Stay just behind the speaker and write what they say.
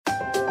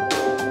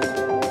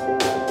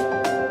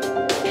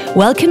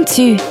Welcome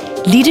to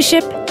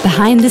Leadership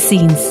Behind the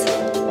Scenes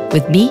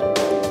with me,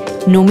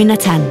 Nomi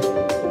Natan,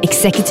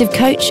 executive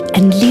coach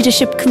and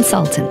leadership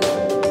consultant.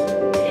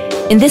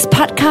 In this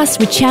podcast,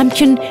 we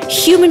champion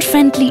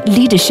human-friendly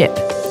leadership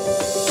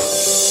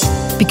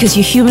because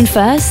you're human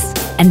first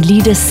and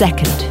leaders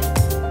second.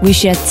 We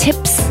share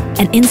tips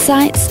and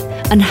insights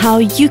on how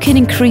you can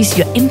increase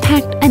your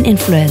impact and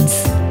influence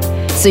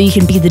so you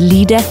can be the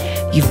leader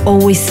you've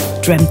always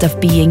dreamt of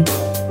being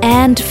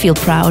and feel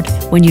proud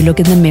when you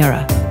look in the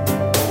mirror.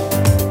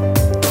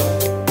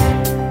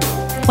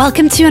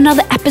 Welcome to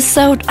another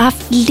episode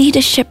of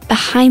Leadership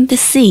Behind the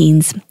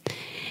Scenes,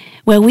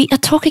 where we are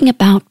talking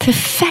about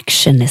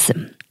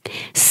perfectionism.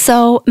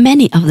 So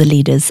many of the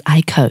leaders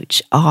I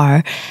coach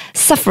are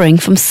suffering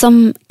from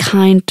some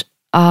kind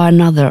or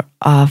another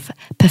of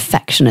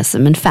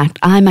perfectionism. In fact,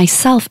 I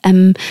myself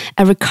am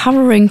a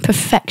recovering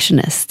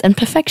perfectionist. And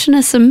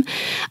perfectionism,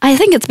 I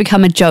think it's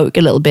become a joke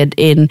a little bit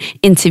in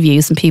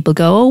interviews, and people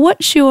go, "Oh,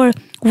 what's your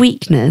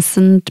weakness?"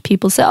 And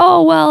people say,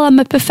 "Oh, well, I'm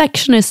a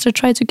perfectionist. I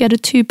try to get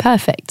it too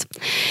perfect."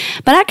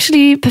 But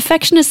actually,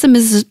 perfectionism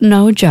is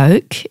no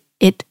joke.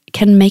 It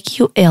can make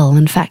you ill.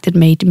 In fact, it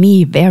made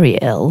me very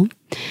ill.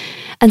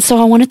 And so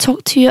I want to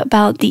talk to you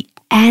about the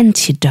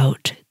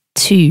antidote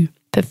to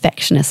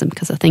perfectionism,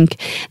 because I think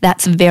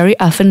that's very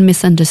often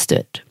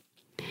misunderstood.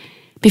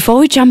 Before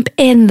we jump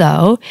in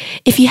though,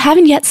 if you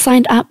haven't yet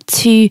signed up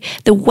to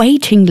the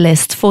waiting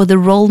list for the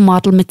role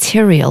model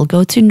material,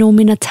 go to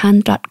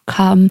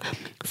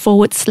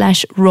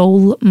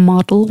nominatan.com/role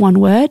model, one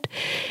word.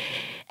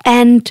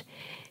 And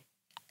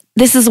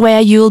this is where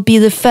you'll be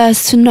the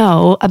first to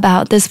know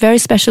about this very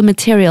special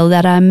material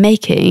that I'm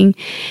making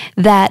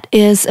that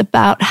is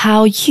about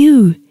how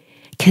you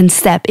can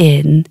step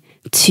in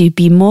to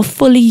be more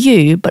fully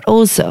you, but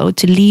also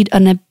to lead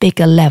on a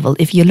bigger level.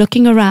 If you're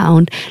looking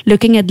around,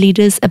 looking at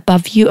leaders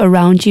above you,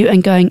 around you,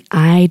 and going,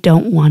 "I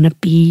don't want to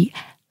be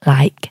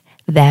like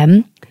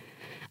them,"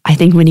 I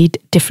think we need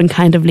different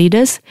kind of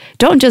leaders.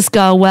 Don't just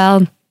go,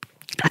 "Well,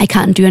 I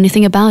can't do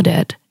anything about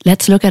it."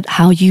 Let's look at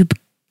how you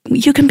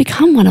can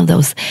become one of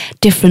those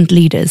different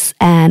leaders,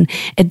 and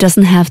it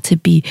doesn't have to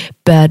be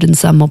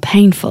burdensome or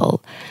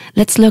painful.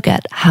 Let's look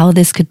at how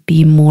this could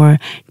be more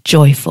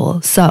joyful.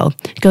 So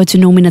go to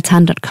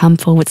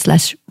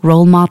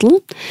nominatan.com/role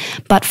model.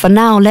 But for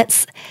now,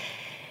 let's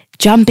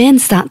jump in,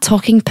 start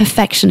talking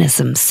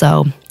perfectionism.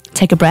 So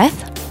take a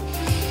breath,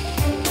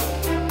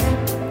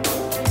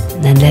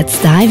 and then let's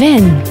dive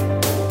in.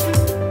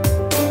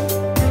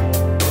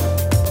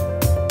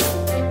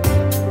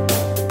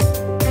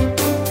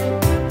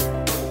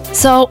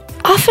 So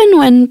often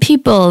when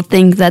people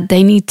think that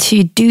they need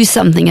to do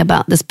something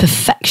about this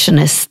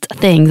perfectionist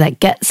thing that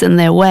gets in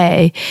their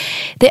way,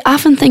 they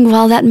often think,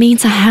 well, that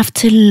means I have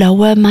to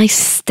lower my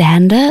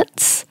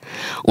standards.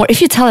 Or if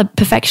you tell a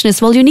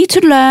perfectionist, well, you need to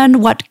learn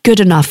what good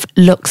enough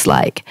looks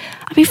like.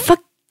 I mean,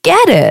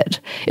 forget it.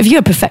 If you're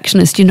a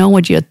perfectionist, you know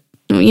what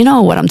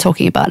I'm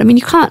talking about. I mean,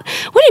 you can't,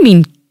 what do you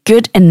mean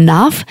good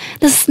enough?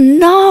 There's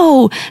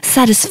no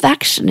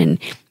satisfaction in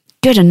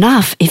good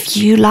enough if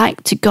you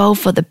like to go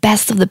for the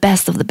best of the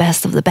best of the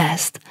best of the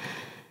best.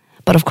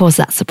 But of course,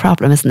 that's the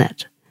problem, isn't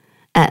it?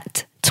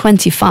 At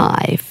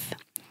 25,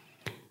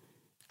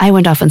 I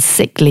went off on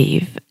sick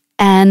leave,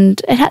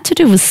 and it had to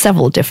do with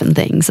several different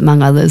things,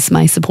 among others,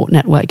 my support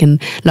network in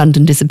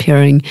London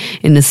disappearing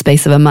in the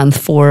space of a month.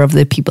 4 of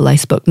the people I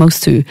spoke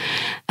most to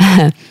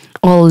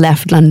all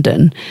left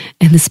London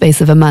in the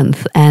space of a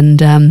month.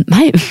 And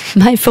my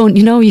phone,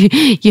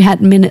 you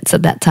had minutes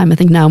at that time. I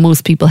think now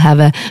most people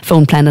have a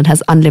phone plan that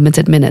has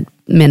unlimited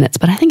minutes,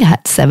 but I think I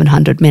had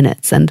 700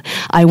 minutes. And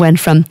I went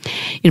from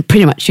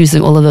pretty much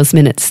using all of those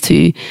minutes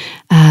to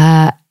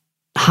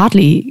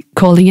hardly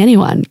calling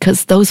anyone,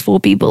 because those 4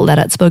 people that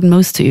I'd spoken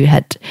most to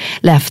had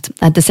left.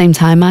 At the same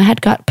time, I had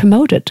got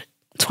promoted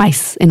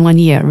twice in 1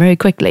 year, very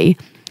quickly.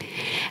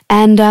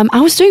 And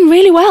I was doing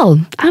really well.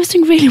 I was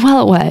doing really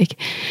well at work.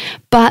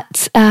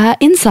 But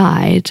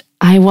inside,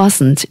 I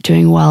wasn't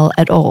doing well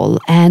at all.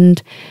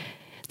 And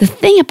the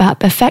thing about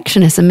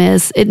perfectionism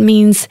is it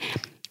means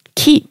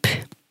keep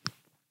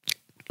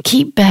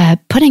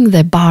putting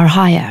the bar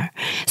higher.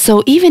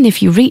 So even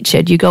if you reach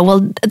it, you go,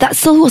 well, that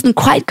still wasn't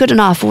quite good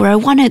enough, or I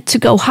wanted to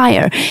go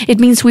higher. It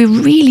means we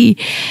really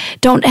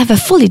don't ever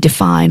fully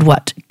define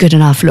what good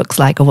enough looks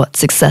like or what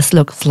success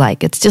looks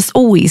like. It's just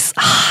always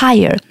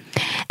higher.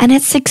 And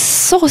it's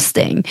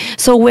exhausting.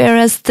 So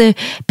whereas the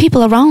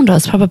people around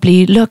us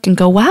probably look and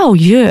go, "Wow,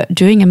 you're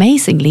doing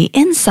amazingly,"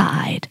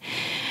 inside,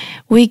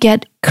 we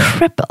get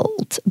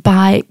crippled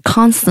by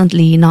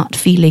constantly not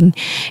feeling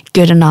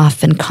good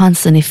enough and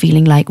constantly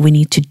feeling like we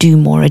need to do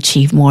more,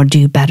 achieve more,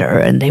 do better,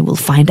 and they will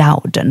find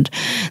out. And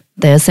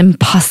there's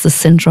imposter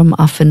syndrome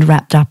often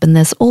wrapped up, and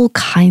there's all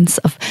kinds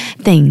of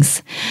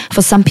things.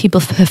 For some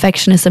people,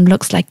 perfectionism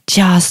looks like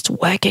just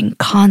working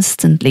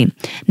constantly,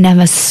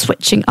 never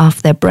switching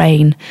off their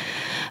brain.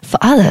 For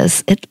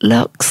others, it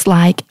looks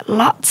like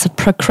lots of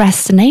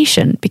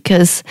procrastination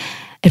because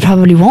it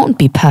probably won't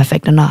be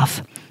perfect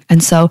enough.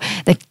 And so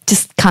they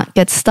just can't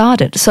get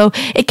started. So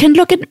it can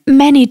look in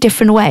many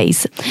different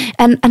ways.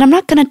 And I'm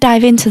not going to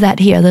dive into that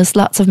here. There's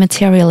lots of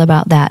material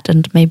about that.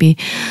 And maybe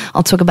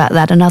I'll talk about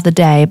that another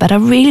day. But I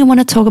really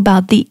want to talk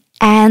about the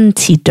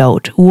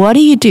antidote. What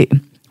do you do?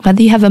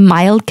 Whether you have a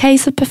mild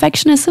case of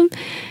perfectionism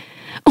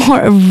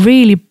or a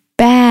really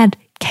bad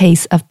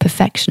case of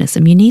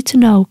perfectionism, you need to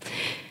know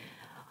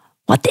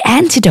what the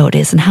antidote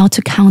is and how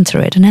to counter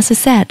it. And as I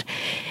said,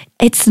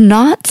 it's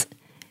not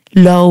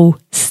low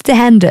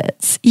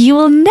standards. You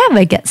will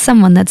never get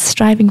someone that's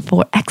striving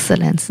for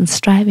excellence and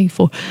striving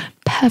for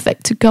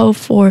perfect to go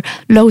for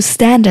low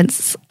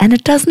standards. And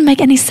it doesn't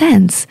make any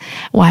sense.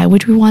 Why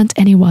would we want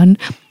anyone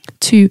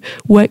to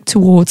work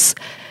towards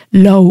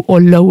low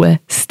or lower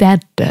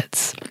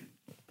standards?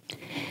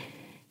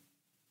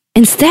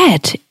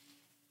 Instead,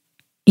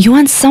 you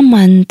want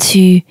someone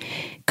to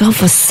go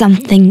for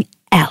something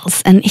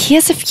else. And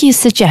here's a few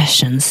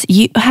suggestions.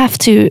 You have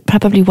to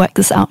probably work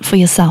this out for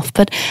yourself.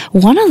 But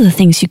one of the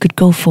things you could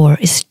go for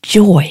is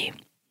joy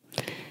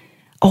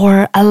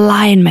or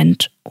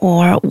alignment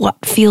or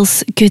what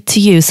feels good to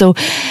you. So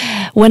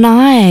when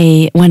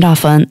I went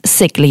off on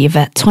sick leave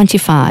at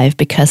 25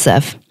 because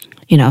of,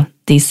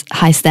 these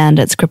high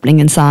standards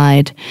crippling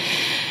inside,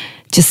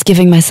 just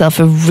giving myself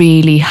a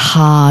really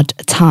hard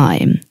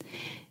time,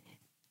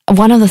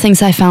 one of the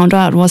things I found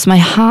out was my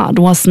heart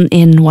wasn't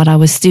in what I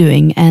was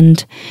doing.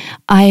 And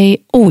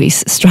I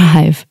always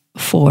strive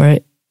for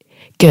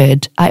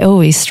good. I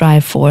always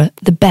strive for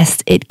the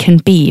best it can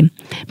be.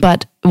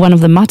 But one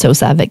of the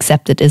mottos I've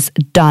accepted is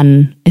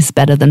done is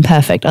better than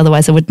perfect.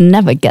 Otherwise, I would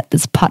never get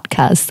this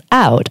podcast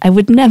out. I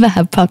would never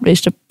have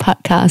published a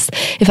podcast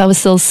if I was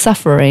still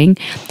suffering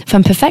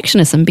from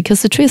perfectionism.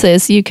 Because the truth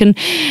is, you can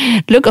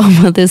look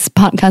over this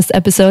podcast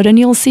episode and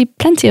you'll see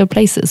plenty of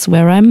places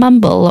where I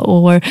mumble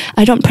or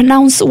I don't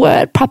pronounce a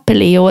word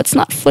properly or it's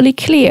not fully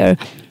clear.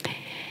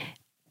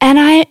 And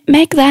I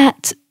make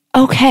that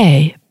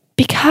okay.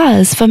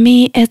 Because for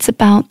me, it's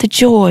about the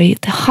joy,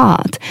 the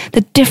heart,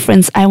 the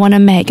difference I want to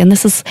make. And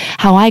this is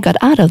how I got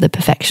out of the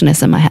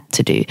perfectionism I had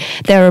to do.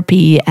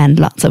 Therapy and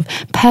lots of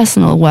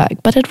personal work.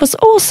 But it was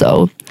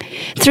also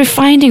through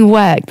finding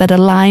work that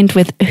aligned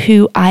with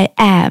who I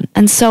am.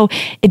 And so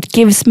it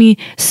gives me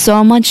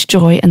so much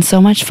joy and so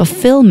much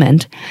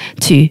fulfillment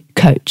to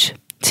coach,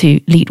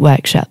 to lead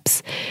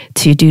workshops,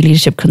 to do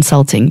leadership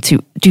consulting, to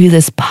do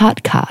this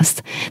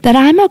podcast, that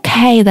I'm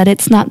okay that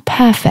it's not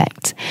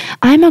perfect.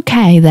 I'm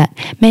okay that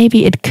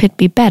maybe it could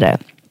be better.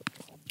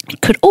 It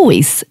could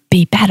always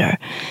be better.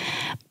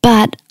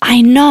 But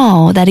I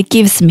know that it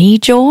gives me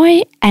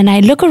joy, and I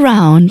look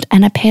around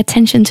and I pay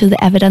attention to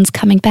the evidence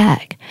coming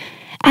back.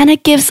 And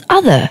it gives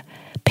other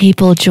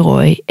people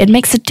joy. It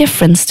makes a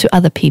difference to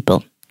other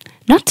people.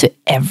 Not to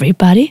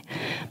everybody,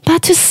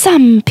 but to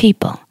some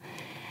people.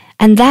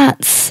 And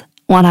that's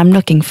what I'm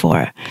looking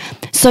for.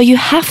 So you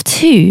have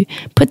to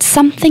put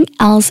something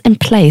else in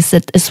place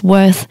that is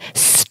worth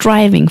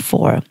striving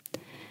for.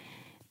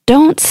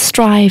 Don't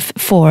strive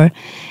for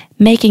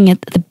making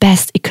it the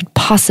best it could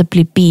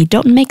possibly be.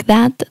 Don't make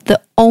that the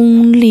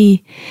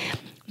only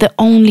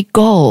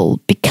goal,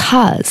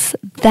 because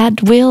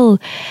that will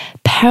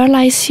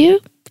paralyze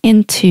you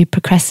into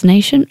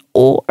procrastination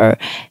or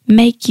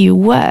make you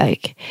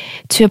work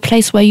to a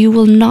place where you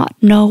will not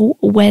know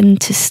when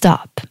to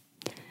stop.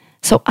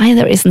 So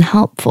either isn't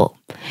helpful.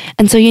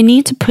 And so you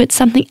need to put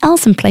something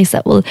else in place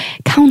that will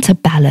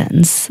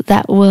counterbalance,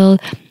 that will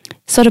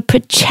sort of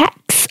put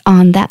checks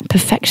on that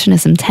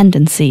perfectionism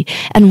tendency.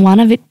 And one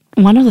of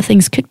the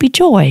things could be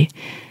joy.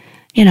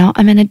 I'm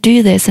going to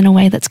do this in a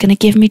way that's going to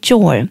give me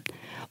joy.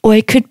 Or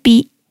it could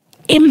be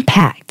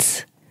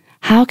impact.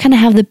 How can I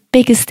have the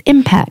biggest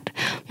impact?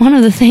 One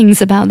of the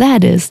things about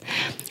that is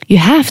you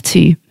have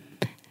to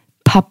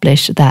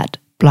publish that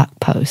blog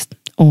post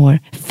or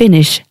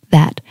finish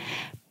that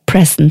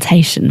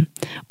presentation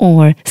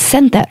or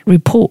send that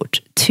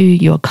report to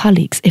your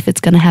colleagues if it's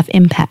going to have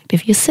impact.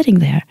 If you're sitting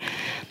there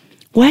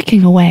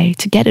working away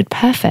to get it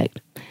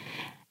perfect,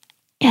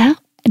 it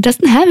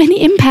doesn't have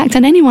any impact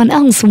on anyone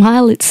else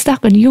while it's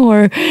stuck on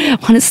your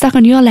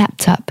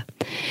laptop.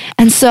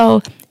 And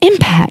so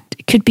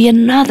impact could be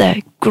another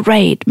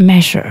great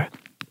measure.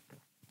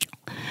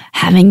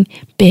 Having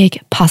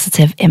big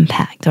positive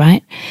impact,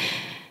 right?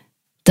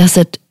 Does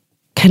it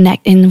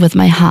connect in with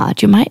my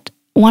heart? You might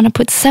want to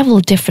put several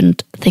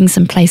different things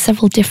in place,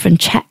 several different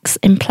checks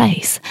in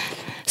place,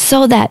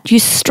 so that you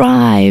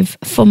strive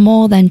for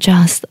more than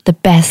just the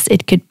best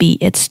it could be.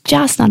 It's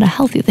just not a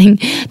healthy thing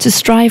to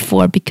strive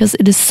for because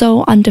it is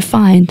so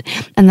undefined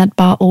and that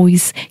bar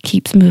always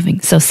keeps moving.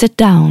 So sit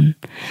down,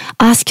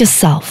 ask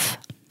yourself,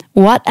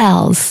 what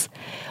else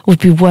would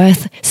be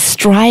worth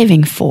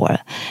striving for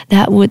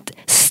that would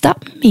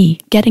stop me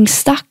getting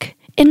stuck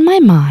in my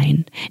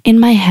mind, in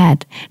my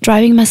head,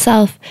 driving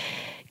myself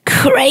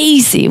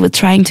crazy with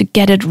trying to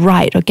get it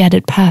right or get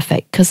it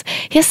perfect. Because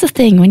here's the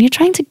thing, when you're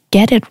trying to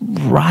get it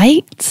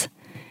right,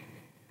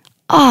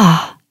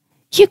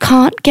 you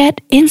can't get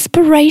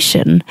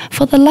inspiration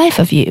for the life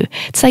of you.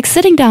 It's like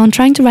sitting down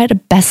trying to write a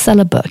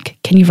bestseller book.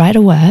 Can you write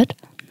a word?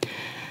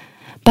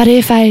 But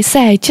if I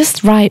say,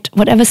 just write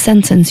whatever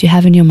sentence you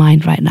have in your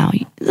mind right now,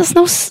 there's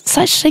no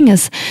such thing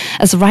as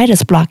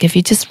writer's block. If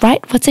you just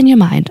write what's in your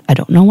mind, I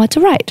don't know what to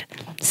write.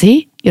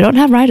 See, you don't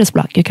have writer's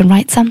block. You can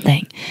write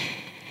something.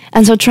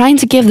 And so trying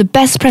to give the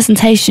best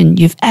presentation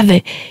you've ever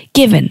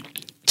given,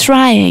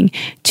 trying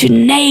to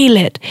nail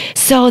it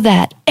so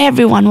that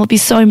everyone will be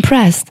so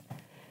impressed,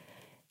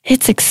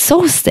 it's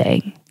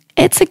exhausting.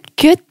 It's a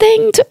good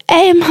thing to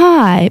aim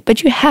high,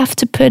 but you have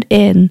to put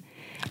in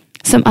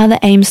some other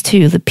aims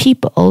too, the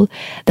people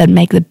that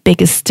make the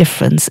biggest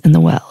difference in the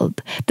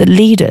world, the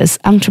leaders,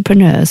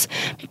 entrepreneurs,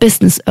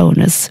 business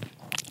owners,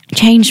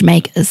 change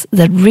makers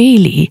that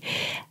really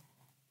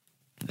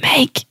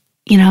make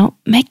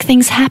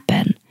things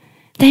happen.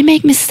 They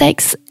make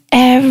mistakes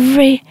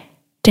every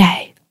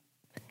day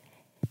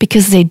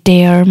because they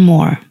dare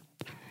more.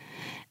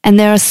 And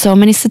there are so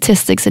many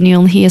statistics, and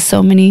you'll hear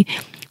so many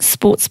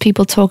sports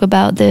people talk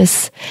about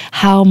this,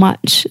 how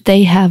much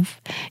they have,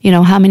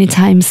 how many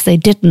times they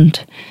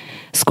didn't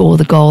score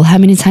the goal, how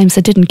many times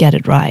they didn't get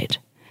it right.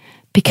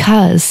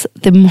 Because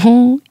the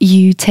more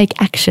you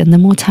take action, the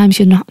more times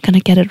you're not going to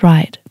get it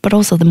right, but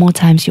also the more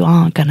times you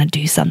are going to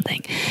do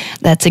something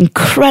that's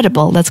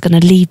incredible, that's going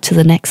to lead to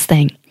the next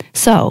thing.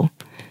 So,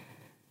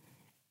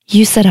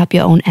 you set up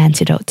your own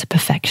antidote to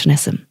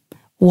perfectionism.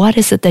 What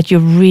is it that you're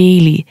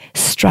really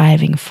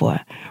striving for?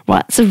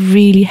 What's a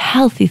really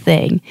healthy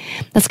thing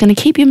that's going to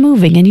keep you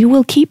moving, and you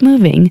will keep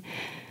moving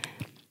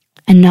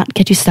and not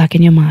get you stuck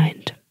in your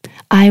mind?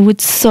 I would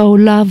so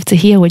love to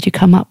hear what you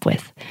come up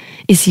with.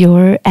 Is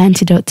your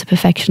antidote to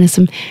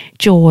perfectionism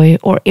joy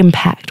or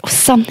impact or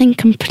something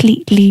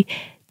completely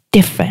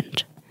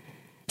different?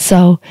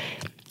 So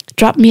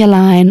drop me a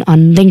line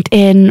on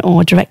LinkedIn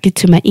or directly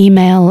to my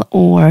email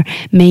or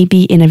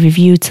maybe in a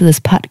review to this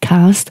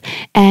podcast,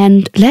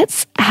 and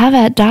let's have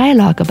a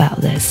dialogue about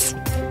this.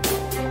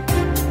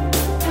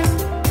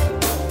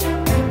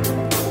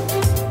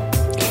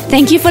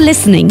 Thank you for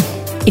listening.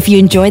 If you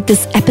enjoyed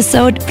this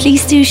episode,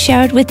 please do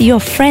share it with your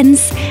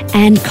friends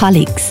and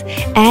colleagues.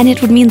 And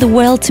it would mean the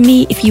world to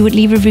me if you would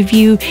leave a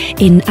review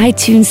in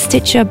iTunes,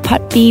 Stitcher,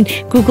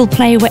 Podbean, Google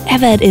Play,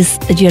 wherever it is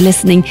that you're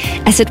listening,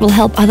 as it will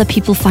help other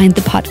people find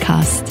the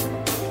podcast.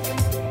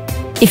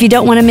 If you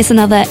don't want to miss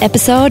another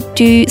episode,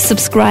 do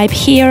subscribe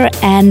here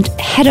and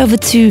head over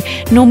to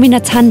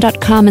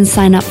nominatan.com and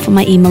sign up for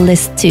my email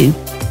list too.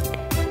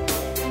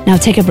 Now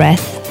take a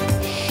breath.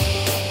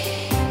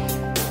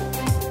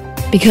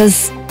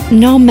 Because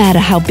no matter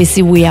how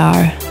busy we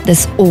are,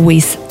 there's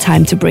always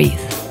time to breathe.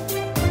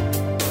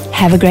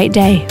 Have a great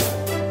day.